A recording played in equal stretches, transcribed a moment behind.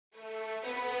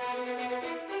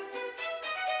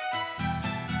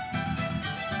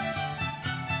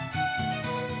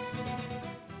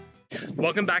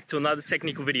Welcome back to another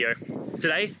technical video.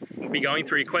 Today, we'll be going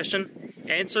through your question,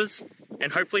 answers,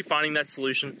 and hopefully finding that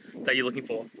solution that you're looking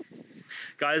for.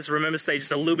 Guys, remember to stay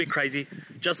just a little bit crazy,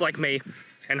 just like me,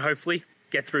 and hopefully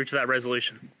get through to that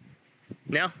resolution.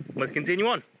 Now, let's continue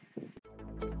on.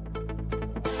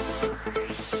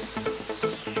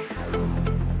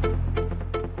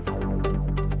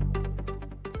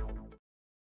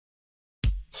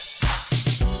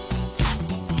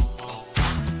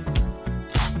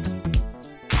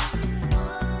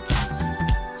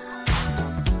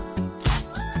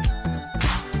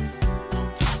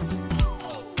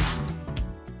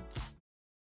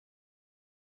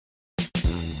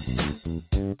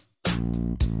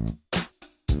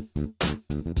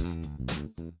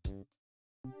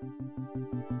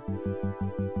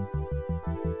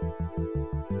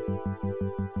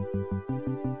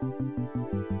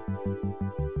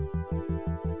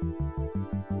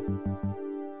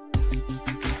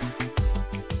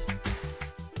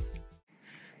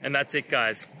 And that's it,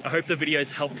 guys. I hope the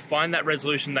videos helped find that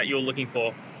resolution that you're looking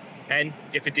for. And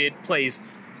if it did, please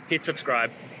hit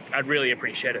subscribe. I'd really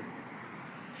appreciate it.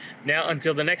 Now,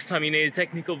 until the next time you need a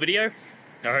technical video,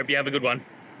 I hope you have a good one.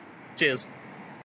 Cheers.